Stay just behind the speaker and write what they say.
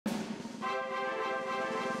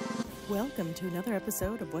Welcome to another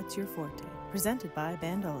episode of What's Your Forte, presented by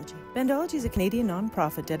Bandology. Bandology is a Canadian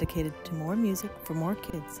nonprofit dedicated to more music for more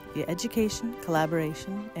kids via education,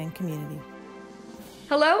 collaboration, and community.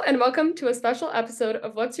 Hello and welcome to a special episode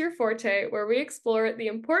of What's Your Forte, where we explore the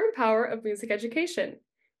important power of music education.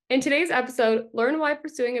 In today's episode, learn why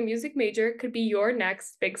pursuing a music major could be your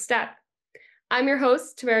next big step. I'm your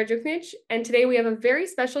host, Tamara Djuknic, and today we have a very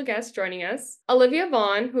special guest joining us, Olivia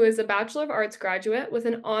Vaughan, who is a Bachelor of Arts graduate with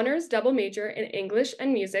an honors double major in English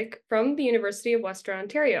and music from the University of Western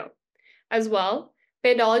Ontario. As well,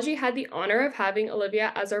 Bandology had the honor of having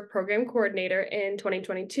Olivia as our program coordinator in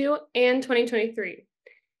 2022 and 2023.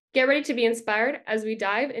 Get ready to be inspired as we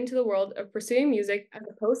dive into the world of pursuing music as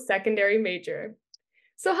a post-secondary major.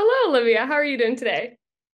 So hello, Olivia. How are you doing today?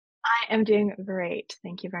 I am doing great.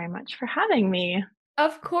 Thank you very much for having me.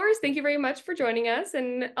 Of course. Thank you very much for joining us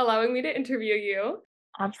and allowing me to interview you.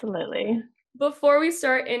 Absolutely. Before we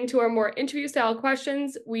start into our more interview-style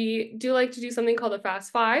questions, we do like to do something called a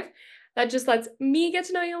Fast Five. That just lets me get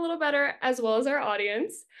to know you a little better as well as our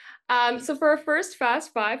audience. So for our first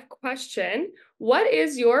Fast Five question, what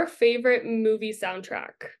is your favorite movie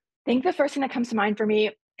soundtrack? I think the first thing that comes to mind for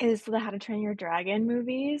me is the How to Train Your Dragon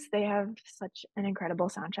movies. They have such an incredible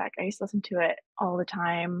soundtrack. I used to listen to it all the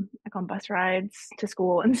time, like on bus rides to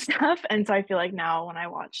school and stuff. And so I feel like now when I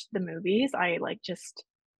watch the movies, I just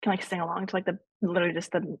can sing along to literally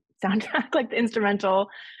just the soundtrack, like the instrumental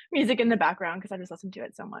music in the background, because I just listen to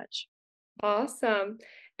it so much. Awesome.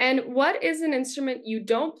 And what is an instrument you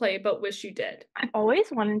don't play but wish you did? I've always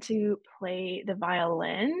wanted to play the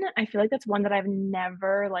violin. I feel like that's one that I've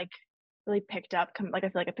never really picked up. I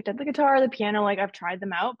feel like I picked up the guitar, the piano, I've tried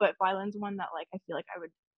them out, but violin's one that I feel like I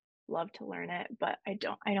would love to learn it, but I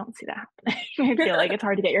don't see that happening. I feel like it's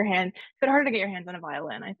harder to get your hands on a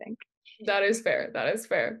violin, I think. That is fair. That is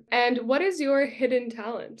fair. And what is your hidden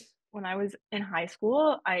talent? When I was in high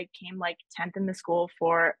school, I came 10th in the school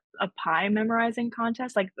for a pi memorizing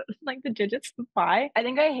contest, the digits of pi. I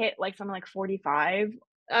think I hit something like 45.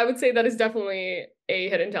 I would say that is definitely a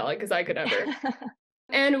hidden talent because I could never.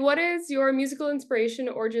 And what is your musical inspiration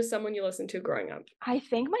or just someone you listened to growing up? I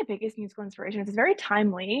think my biggest musical inspiration is very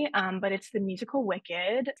timely, but it's the musical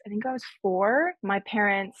Wicked. I think I was 4. My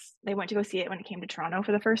parents, they went to go see it when it came to Toronto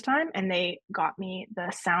for the first time, and they got me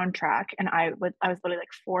the soundtrack, and I was literally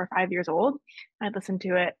 4 or 5 years old. I listened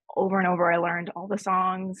to it over and over. I learned all the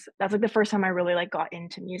songs. That's the first time I really got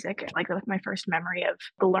into music. My first memory of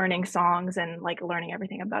learning songs and learning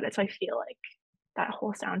everything about it. So I feel like that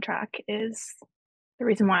whole soundtrack is the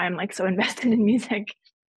reason why I'm so invested in music.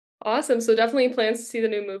 Awesome. So definitely plans to see the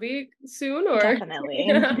new movie soon, or? Definitely.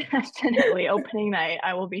 Definitely. Opening night,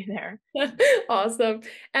 I will be there. Awesome.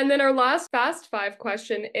 And then our last Fast Five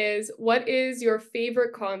question is, what is your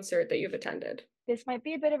favorite concert that you've attended? This might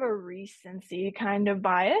be a bit of a recency kind of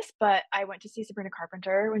bias, but I went to see Sabrina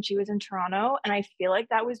Carpenter when she was in Toronto, and I feel like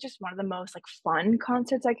that was just one of the most fun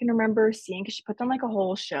concerts I can remember seeing, because she put on a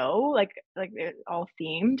whole show, it all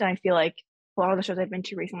themed. And I feel like a lot of the shows I've been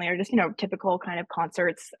to recently are just, typical kind of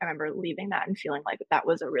concerts. I remember leaving that and feeling like that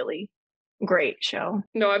was a really great show.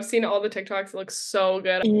 No, I've seen all the TikToks. It looks so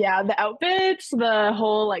good. Yeah, the outfits, the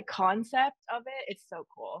whole concept of it, it's so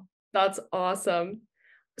cool. That's awesome.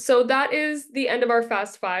 So that is the end of our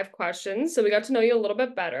Fast Five questions. So we got to know you a little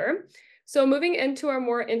bit better. So moving into our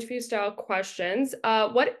more interview style questions,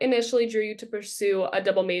 what initially drew you to pursue a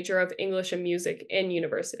double major of English and music in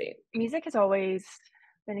university? Music has always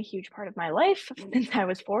been a huge part of my life since I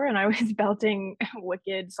was 4, and I was belting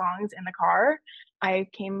Wicked songs in the car. I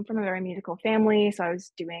came from a very musical family, so I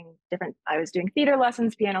was doing theater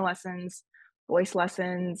lessons, piano lessons, voice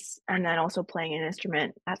lessons, and then also playing an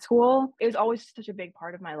instrument at school. It was always such a big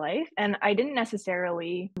part of my life, and I didn't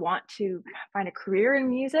necessarily want to find a career in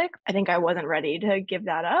music. I think I wasn't ready to give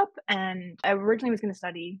that up, and I originally was going to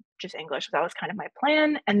study just English. That was kind of my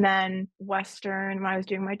plan. And then Western, when I was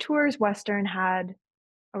doing my tours, Western had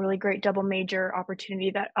a really great double major opportunity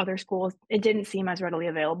that other schools, it didn't seem as readily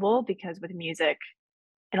available, because with music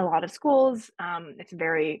in a lot of schools, it's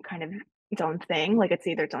very kind of its own thing. It's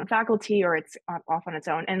either its own faculty or it's off on its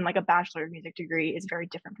own. And a Bachelor of Music degree is very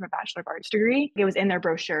different from a Bachelor of Arts degree. It was in their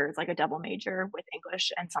brochures, a double major with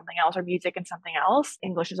English and something else, or music and something else.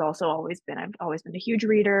 English has also I've always been a huge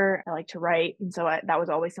reader. I like to write. And so that was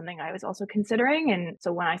always something I was also considering. And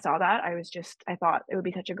so when I saw that, I thought it would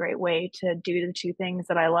be such a great way to do the two things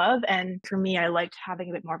that I love. And for me, I liked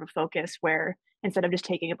having a bit more of a focus where instead of just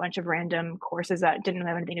taking a bunch of random courses that didn't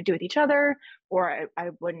have anything to do with each other, or I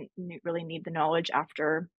wouldn't really need the knowledge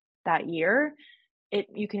after that year.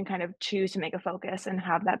 you can kind of choose to make a focus and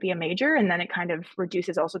have that be a major, and then it kind of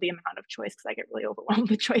reduces also the amount of choice because I get really overwhelmed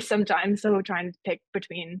with choice sometimes. So trying to pick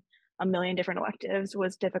between a million different electives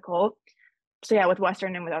was difficult. So yeah, with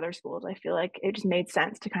Western and with other schools, I feel like it just made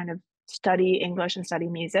sense to kind of study English and study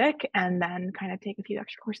music and then kind of take a few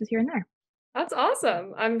extra courses here and there. That's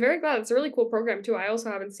awesome. I'm very glad. It's a really cool program too. I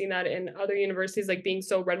also haven't seen that in other universities like being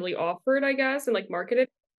so readily offered, I guess, and like marketed.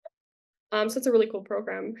 So it's a really cool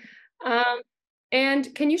program. Um,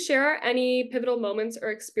 and can you share any pivotal moments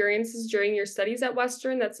or experiences during your studies at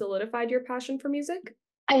Western that solidified your passion for music?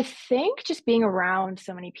 I think just being around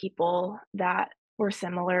so many people that were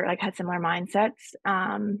similar, like had similar mindsets,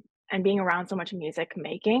 and being around so much music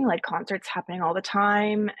making, like concerts happening all the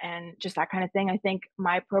time and just that kind of thing. I think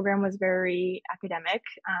my program was very academic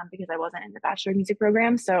because I wasn't in the Bachelor of Music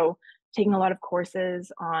program. So taking a lot of courses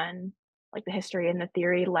on like the history and the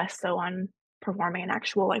theory, less so on performing an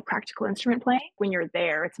actual like practical instrument playing. When you're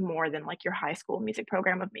there, it's more than like your high school music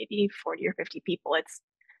program of maybe 40 or 50 people. It's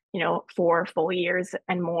 4 full years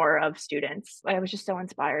and more of students. I was just so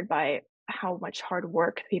inspired by how much hard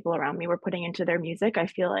work people around me were putting into their music. I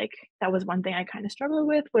feel like that was one thing I kind of struggled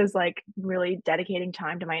with was like really dedicating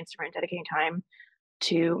time to my instrument, dedicating time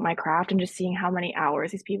to my craft and just seeing how many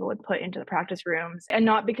hours these people would put into the practice rooms and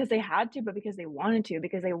not because they had to, but because they wanted to,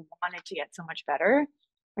 because they wanted to get so much better.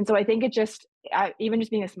 And so I think it just even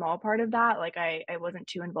just being a small part of that, like I wasn't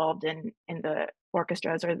too involved in the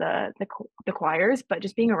orchestras or the choirs, but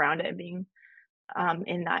just being around it and being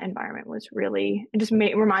in that environment was really it just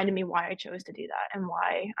reminded me why I chose to do that and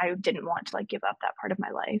why I didn't want to like give up that part of my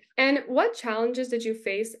life. And what challenges did you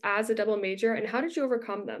face as a double major and how did you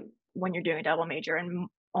overcome them? When you're doing a double major and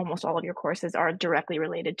almost all of your courses are directly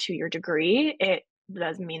related to your degree, it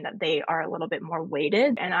does mean that they are a little bit more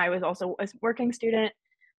weighted. And I was also a working student,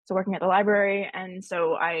 so working at the library, and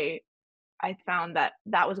so I found that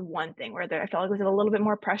that was one thing where I felt like it was a little bit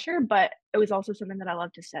more pressure, but it was also something that I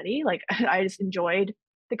love to study. Like I just enjoyed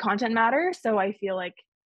the content matter, so I feel like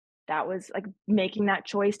that was like making that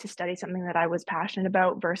choice to study something that I was passionate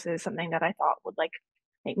about versus something that I thought would like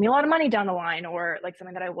make me a lot of money down the line or like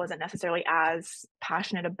something that I wasn't necessarily as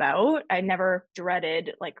passionate about. I never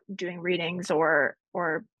dreaded like doing readings or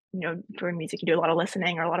doing music. You do a lot of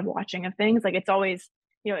listening or a lot of watching of things. Like it's always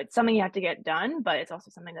it's something you have to get done, but it's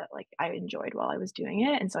also something that like I enjoyed while I was doing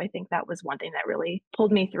it. And so I think that was one thing that really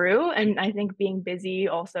pulled me through. And I think being busy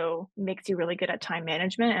also makes you really good at time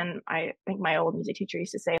management. And I think my old music teacher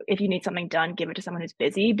used to say, if you need something done, give it to someone who's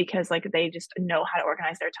busy because like they just know how to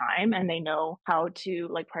organize their time and they know how to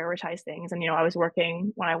like prioritize things. And I was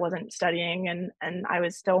working when I wasn't studying and I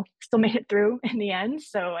was still made it through in the end.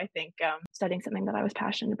 So I think studying something that I was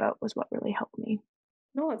passionate about was what really helped me.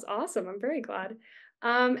 No, that's awesome. I'm very glad.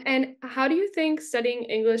 And how do you think studying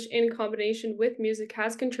English in combination with music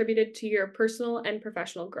has contributed to your personal and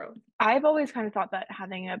professional growth? I've always kind of thought that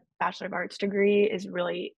having a Bachelor of Arts degree is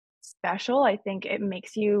really special. I think it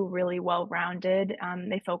makes you really well-rounded.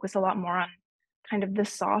 They focus a lot more on kind of the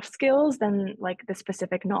soft skills than like the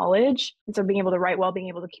specific knowledge. And so being able to write well, being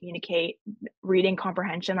able to communicate, reading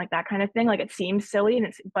comprehension, like that kind of thing, like it seems silly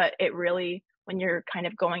but it really, when you're kind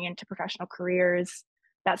of going into professional careers,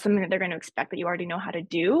 that's something that they're going to expect that you already know how to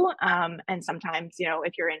do. And sometimes,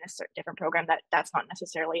 if you're in a certain different program, that's not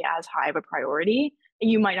necessarily as high of a priority.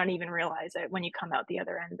 You might not even realize it when you come out the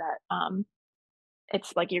other end that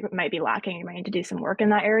it's like you might be lacking. You might need to do some work in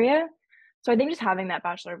that area. So I think just having that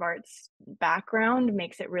Bachelor of Arts background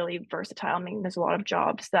makes it really versatile. I mean, there's a lot of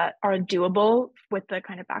jobs that are doable with the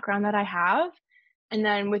kind of background that I have. And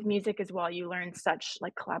then with music as well, you learn such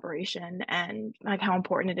like collaboration and like how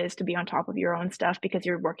important it is to be on top of your own stuff because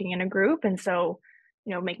you're working in a group. And so,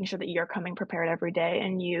 making sure that you're coming prepared every day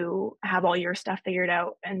and you have all your stuff figured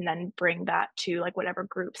out and then bring that to like whatever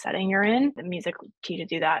group setting you're in. The music teach you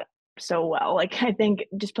to do that so well. Like I think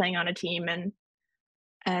just playing on a team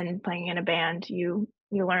and playing in a band, you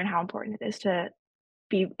learn how important it is to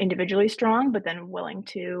be individually strong, but then willing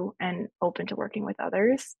to and open to working with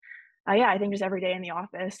others. Yeah, I think just every day in the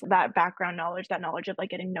office, that background knowledge, that knowledge of like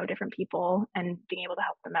getting to know different people and being able to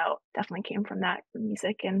help them out definitely came from that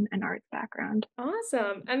music and arts background.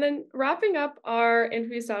 Awesome. And then wrapping up our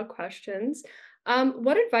interview style questions,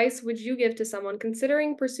 what advice would you give to someone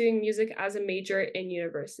considering pursuing music as a major in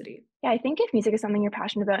university? Yeah, I think if music is something you're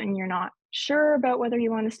passionate about and you're not sure about whether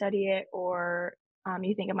you want to study it or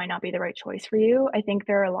you think it might not be the right choice for you, I think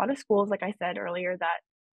there are a lot of schools, like I said earlier, that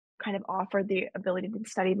kind of offer the ability to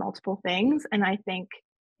study multiple things. And I think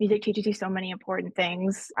music teaches you so many important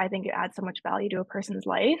things. I think it adds so much value to a person's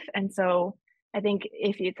life. And so I think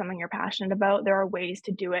if it's something you're passionate about, there are ways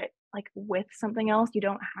to do it like with something else. You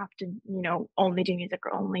don't have to, only do music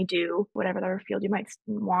or only do whatever other field you might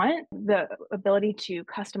want. The ability to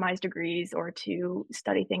customize degrees or to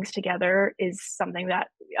study things together is something that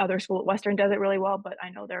Western does it really well, but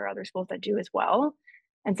I know there are other schools that do as well.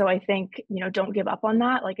 And so I think, don't give up on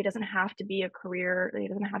that. Like, it doesn't have to be a career. It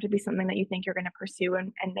doesn't have to be something that you think you're going to pursue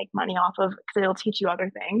and make money off of, because it'll teach you other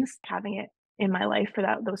things. Having it in my life for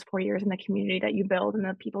those 4 years in the community that you build and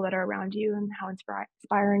the people that are around you and how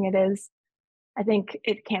inspiring it is, I think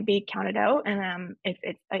it can't be counted out. And if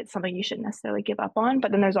it's something you shouldn't necessarily give up on,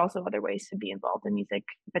 but then there's also other ways to be involved in music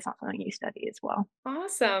if it's not something you study as well.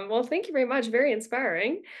 Awesome. Well, thank you very much. Very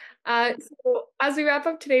inspiring. So as we wrap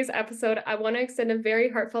up today's episode, I want to extend a very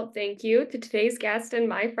heartfelt thank you to today's guest and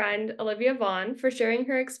my friend, Olivia Vaughan, for sharing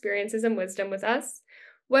her experiences and wisdom with us.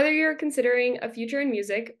 Whether you're considering a future in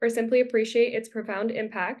music or simply appreciate its profound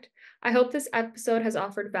impact, I hope this episode has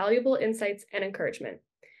offered valuable insights and encouragement.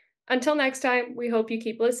 Until next time, we hope you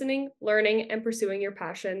keep listening, learning, and pursuing your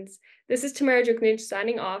passions. This is Tamara Djuknic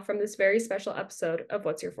signing off from this very special episode of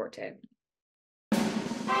What's Your Forte?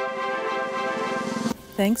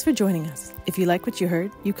 Thanks for joining us. If you like what you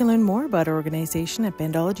heard, you can learn more about our organization at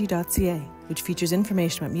bandology.ca, which features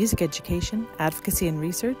information about music education, advocacy and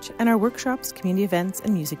research, and our workshops, community events,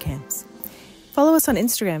 and music camps. Follow us on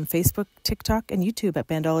Instagram, Facebook, TikTok, and YouTube at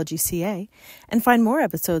bandology.ca, and find more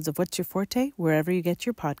episodes of What's Your Forte wherever you get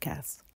your podcasts.